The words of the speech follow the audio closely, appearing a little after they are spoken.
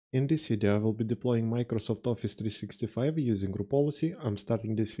In this video, I will be deploying Microsoft Office 365 using group policy. I'm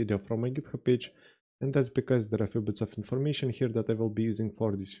starting this video from my GitHub page, and that's because there are a few bits of information here that I will be using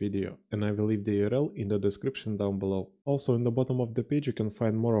for this video, and I will leave the URL in the description down below. Also, in the bottom of the page, you can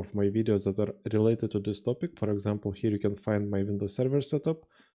find more of my videos that are related to this topic. For example, here you can find my Windows Server setup,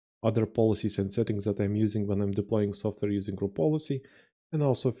 other policies and settings that I'm using when I'm deploying software using group policy, and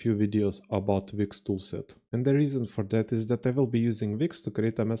also a few videos about Wix toolset. And the reason for that is that I will be using Wix to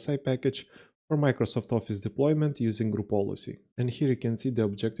create a MSI package for Microsoft Office deployment using group policy. And here you can see the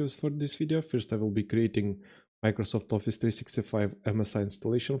objectives for this video. First, I will be creating Microsoft Office 365 MSI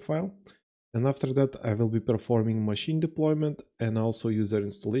installation file. And after that, I will be performing machine deployment and also user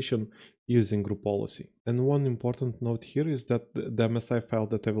installation using group policy. And one important note here is that the MSI file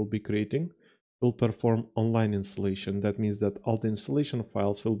that I will be creating will perform online installation. That means that all the installation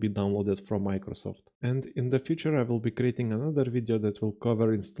files will be downloaded from Microsoft. And in the future, I will be creating another video that will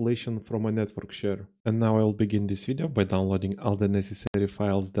cover installation from a network share. And now I'll begin this video by downloading all the necessary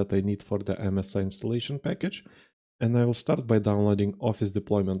files that I need for the MSI installation package. And I will start by downloading Office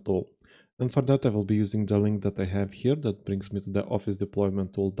Deployment Tool. And for that, I will be using the link that I have here that brings me to the Office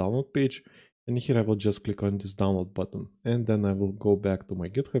Deployment Tool download page. And here I will just click on this download button. And then I will go back to my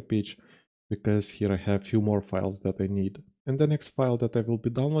GitHub page, because here I have a few more files that I need. And the next file that I will be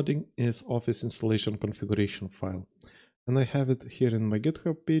downloading is Office Installation Configuration file. And I have it here in my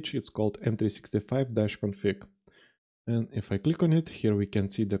GitHub page. It's called m365-config. And if I click on it, here we can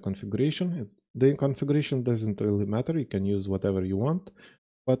see the configuration. The configuration doesn't really matter. You can use whatever you want.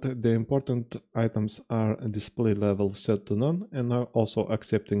 But the important items are display level set to none and also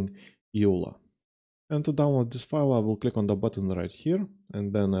accepting EULA. And to download this file, I will click on the button right here,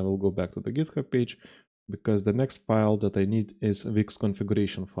 and then I will go back to the GitHub page, because the next file that I need is Wix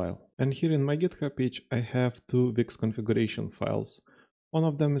configuration file. And here in my GitHub page, I have two Wix configuration files. One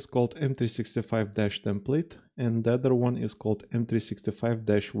of them is called m365-template, and the other one is called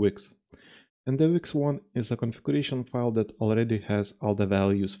m365-wix. And the Wix one is a configuration file that already has all the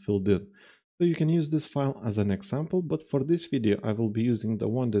values filled in. So you can use this file as an example, but for this video I will be using the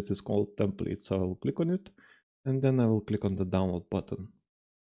one that is called template. So I will click on it, and then I will click on the download button.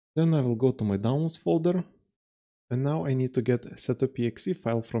 Then I will go to my downloads folder, and now I need to get setup.exe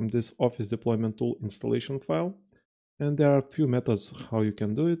file from this Office Deployment Tool installation file. And there are a few methods how you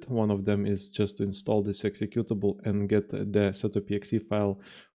can do it. One of them is just to install this executable and get the setup.exe file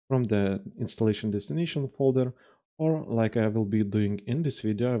from the installation destination folder. Or like I will be doing in this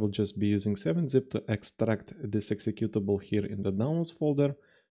video, I will just be using 7-zip to extract this executable here in the downloads folder,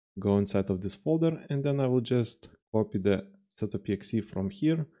 go inside of this folder, and then I will just copy the setup.exe from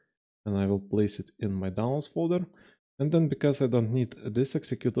here, and I will place it in my downloads folder. And then because I don't need this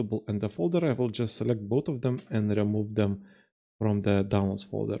executable and the folder, I will just select both of them and remove them from the downloads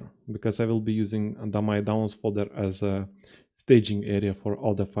folder, because I will be using my downloads folder as a staging area for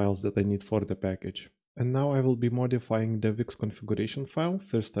all the files that I need for the package. And now I will be modifying the Wix configuration file.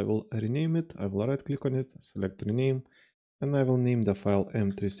 First I will rename it, I will right click on it, select rename, and I will name the file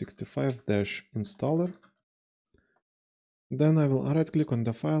m365-installer. Then I will right click on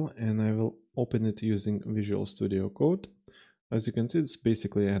the file and I will open it using Visual Studio Code. As you can see, it's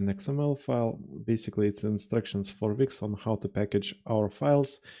basically an XML file. Basically, it's instructions for Wix on how to package our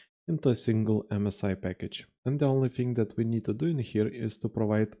files into a single MSI package. And the only thing that we need to do in here is to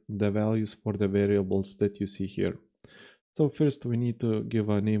provide the values for the variables that you see here. So first we need to give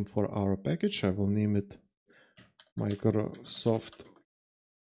a name for our package. I will name it Microsoft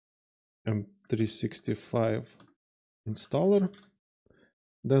M365 installer.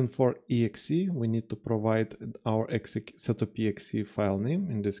 Then for exe, we need to provide our setup.exe file name.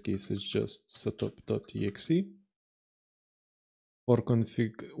 In this case, it's just setup.exe. For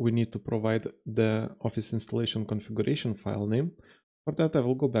config, we need to provide the Office installation configuration file name. For that, I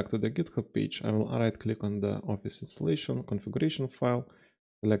will go back to the GitHub page. I will right click on the Office installation configuration file,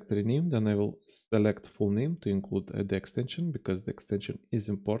 select rename, then I will select full name to include the extension, because the extension is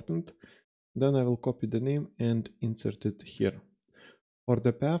important. Then I will copy the name and insert it here. For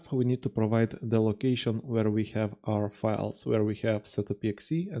the path, we need to provide the location where we have our files, where we have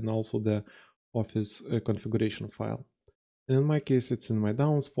setup.exe and also the Office configuration file. And in my case, it's in my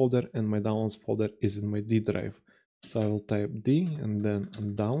downloads folder, and my downloads folder is in my D drive. So I will type D and then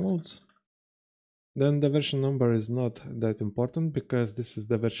downloads. Then the version number is not that important, because this is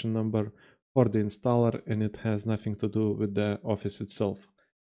the version number for the installer and it has nothing to do with the Office itself.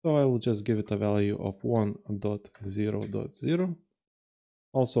 So I will just give it a value of 1.0.0.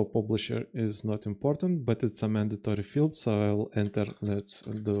 Also, publisher is not important, but it's a mandatory field, so I will enter let's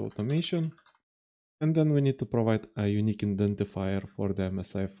do automation. And then we need to provide a unique identifier for the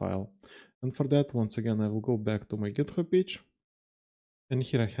MSI file. And for that, once again, I will go back to my GitHub page. And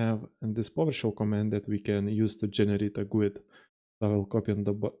here I have this PowerShell command that we can use to generate a GUID. I will copy on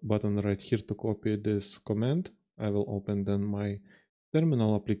the button right here to copy this command. I will open then my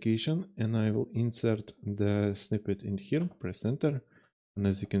terminal application and I will insert the snippet in here, press enter. And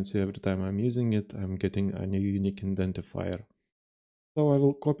as you can see, every time I'm using it, I'm getting a new unique identifier. So I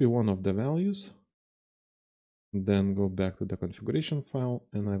will copy one of the values, then go back to the configuration file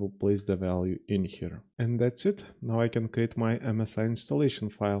and I will place the value in here. And that's it. Now I can create my MSI installation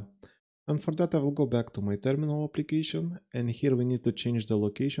file. And for that I will go back to my terminal application, and here we need to change the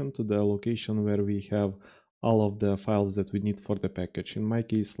location to the location where we have all of the files that we need for the package. In my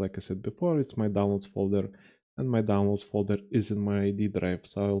case, like I said before, it's my downloads folder, and my downloads folder is in my D drive.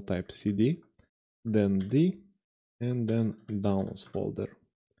 So I'll type cd, then D, and then downloads folder.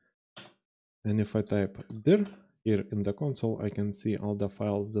 And if I type dir here in the console, I can see all the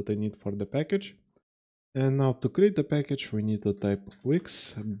files that I need for the package. And now to create the package, we need to type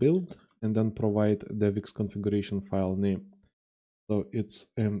wix build and then provide the Wix configuration file name. So it's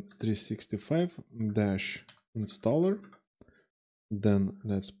m365-installer. Then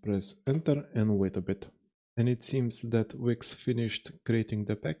let's press enter and wait a bit. And it seems that Wix finished creating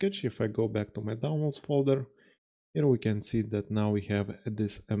the package. If I go back to my downloads folder, here we can see that now we have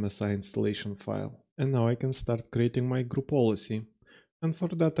this MSI installation file. And now I can start creating my group policy. And for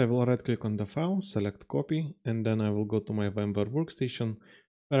that I will right click on the file, select copy, and then I will go to my VMware workstation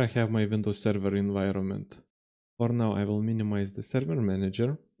where I have my Windows Server environment. For now I will minimize the server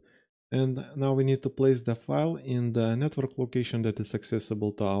manager. And now we need to place the file in the network location that is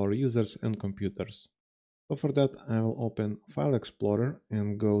accessible to our users and computers. So for that I will open File Explorer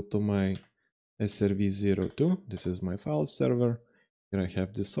and go to my SRV02. This is my file server. Here I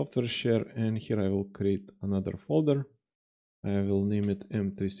have the software share, and here I will create another folder. I will name it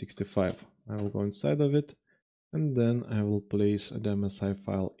M365. I will go inside of it, and then I will place the MSI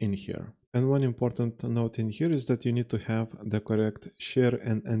file in here. And one important note in here is that you need to have the correct share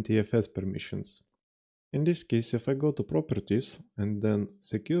and NTFS permissions. In this case, if I go to Properties and then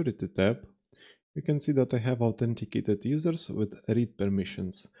Security tab, you can see that I have authenticated users with read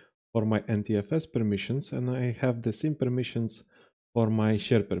permissions for my NTFS permissions, and I have the same permissions for my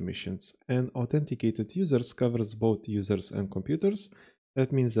share permissions. And authenticated users covers both users and computers.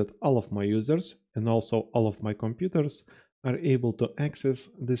 That means that all of my users and also all of my computers are able to access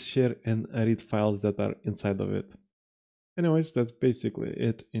this share and read files that are inside of it. Anyways, that's basically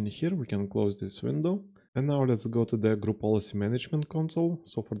it in here. We can close this window. And now let's go to the group policy management console.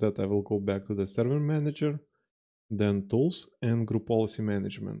 So for that I will go back to the server manager, then tools and group policy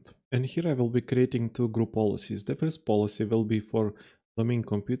management. And here I will be creating two group policies. The first policy will be for domain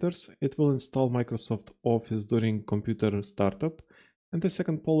computers. It will install Microsoft Office during computer startup. And the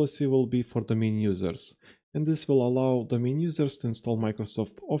second policy will be for domain users. And this will allow domain users to install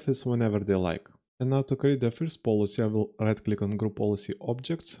Microsoft Office whenever they like. And now to create the first policy, I will right click on group policy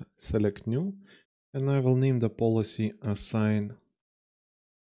objects, select new, and I will name the policy assign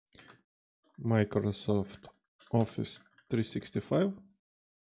Microsoft Office 365,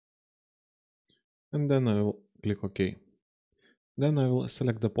 and then I will click OK. Then I will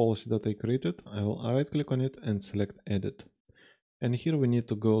select the policy that I created. I will right click on it and select edit. And here we need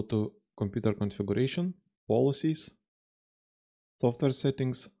to go to computer configuration, policies, software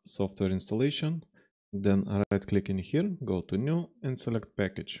settings, software installation. Then right click in here, go to new and select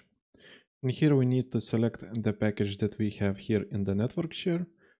package. And here we need to select the package that we have here in the network share.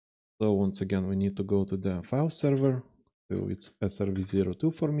 So once again, we need to go to the file server. So it's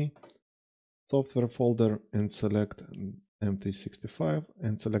SRV02 for me. Software folder and select M365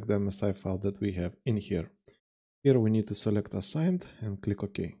 and select the MSI file that we have in here. Here we need to select assigned and click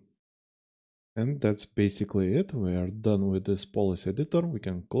OK. And that's basically it. We are done with this policy editor. We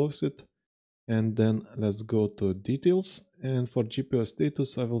can close it. And then let's go to details. And for GPO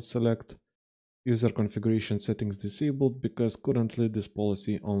status, I will select user configuration settings disabled because currently this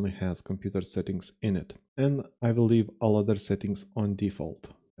policy only has computer settings in it. And I will leave all other settings on default.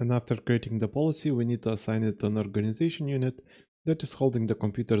 And after creating the policy, we need to assign it to an organization unit that is holding the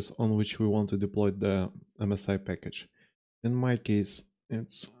computers on which we want to deploy the MSI package. In my case,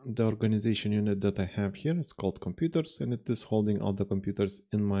 it's the organization unit that I have here. It's called computers, and it is holding all the computers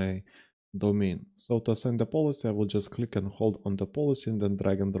in my domain. So to assign the policy, I will just click and hold on the policy and then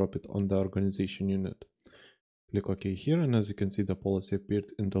drag and drop it on the organization unit. Click OK here, and as you can see, the policy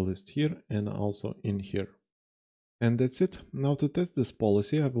appeared in the list here and also in here. And that's it. Now to test this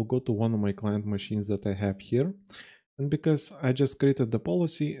policy, I will go to one of my client machines that I have here. And because I just created the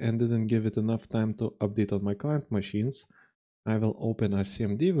policy and didn't give it enough time to update on my client machines, I will open a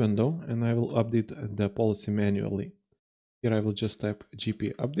CMD window and I will update the policy manually. Here I will just type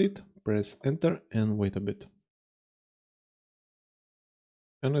gp update, press enter and wait a bit.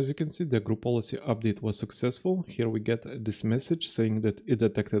 And as you can see, the group policy update was successful. Here we get this message saying that it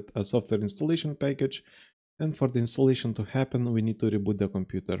detected a software installation package, and for the installation to happen, we need to reboot the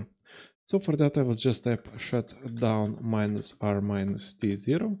computer. So for that, I will just type shutdown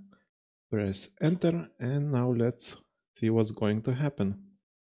 -r-t0, press enter, and now let's see what's going to happen.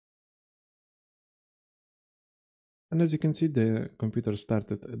 And as you can see, the computer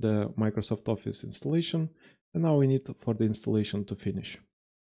started the Microsoft Office installation, and now we need for the installation to finish.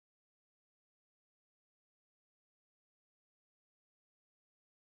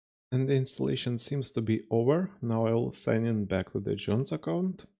 And the installation seems to be over. Now I will sign in back to the Jones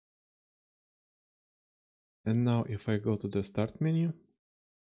account. And now if I go to the start menu,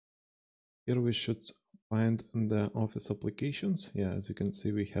 here we should find the Office applications. Yeah, as you can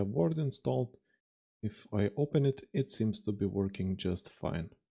see, we have Word installed. If I open it, it seems to be working just fine.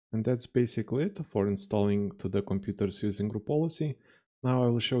 And that's basically it for installing to the computers using group policy. Now I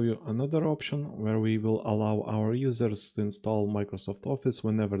will show you another option where we will allow our users to install Microsoft Office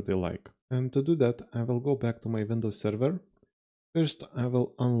whenever they like. And to do that, I will go back to my Windows server. First, I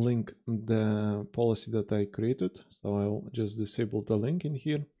will unlink the policy that I created. So I'll just disable the link in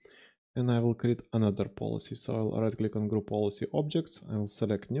here and I will create another policy. So I'll right click on group policy objects. I will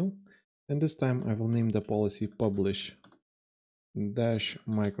select new. And this time I will name the policy publish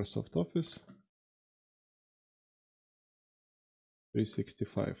 -Microsoft Office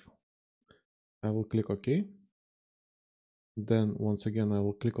 365. I will click OK. Then once again I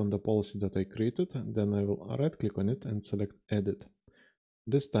will click on the policy that I created, then I will right click on it and select edit.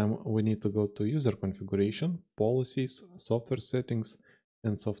 This time we need to go to user configuration, policies, software settings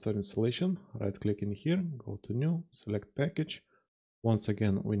and software installation. Right click in here, go to new, select package. Once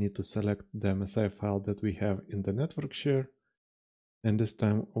again we need to select the MSI file that we have in the network share, and this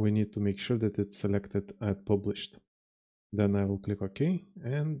time we need to make sure that it's selected at published. Then I will click OK,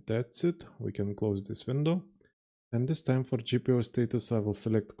 and that's it. We can close this window. And this time for GPO status, I will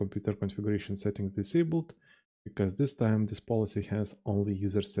select computer configuration settings disabled, because this time this policy has only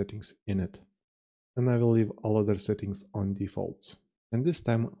user settings in it. And I will leave all other settings on defaults. And this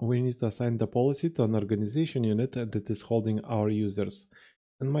time we need to assign the policy to an organization unit that is holding our users.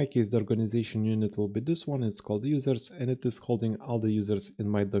 In my case, the organization unit will be this one. It's called users, and it is holding all the users in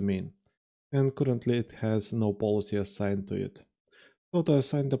my domain. And currently it has no policy assigned to it. So to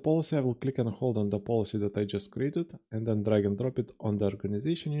assign the policy, I will click and hold on the policy that I just created and then drag and drop it on the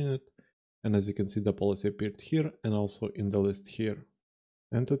organization unit. And as you can see, the policy appeared here and also in the list here.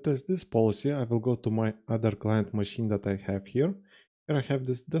 And to test this policy, I will go to my other client machine that I have here. Here I have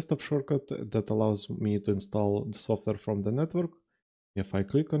this desktop shortcut that allows me to install the software from the network. If I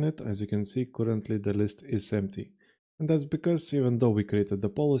click on it, as you can see, currently the list is empty. And that's because even though we created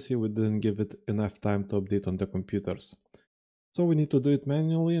the policy, we didn't give it enough time to update on the computers. So we need to do it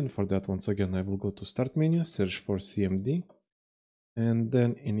manually, and for that, once again, I will go to start menu, search for CMD, and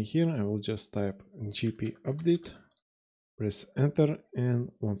then in here I will just type gp update, press enter,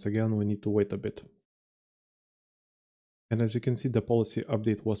 and once again we need to wait a bit. And as you can see, the policy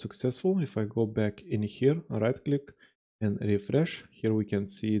update was successful. If I go back in here, right click and refresh, here we can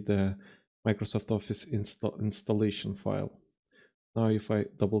see the Microsoft Office installation file. Now if I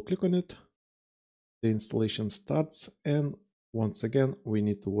double click on it, the installation starts, and once again we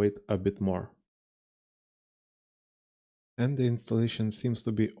need to wait a bit more. And the installation seems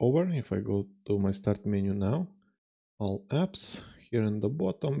to be over. If I go to my start menu now, all apps, here in the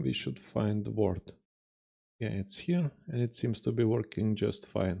bottom we should find Word. Yeah, it's here and it seems to be working just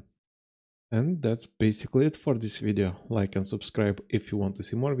fine. And that's basically it for this video. Like and subscribe if you want to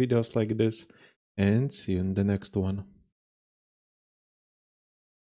see more videos like this, and see you in the next one.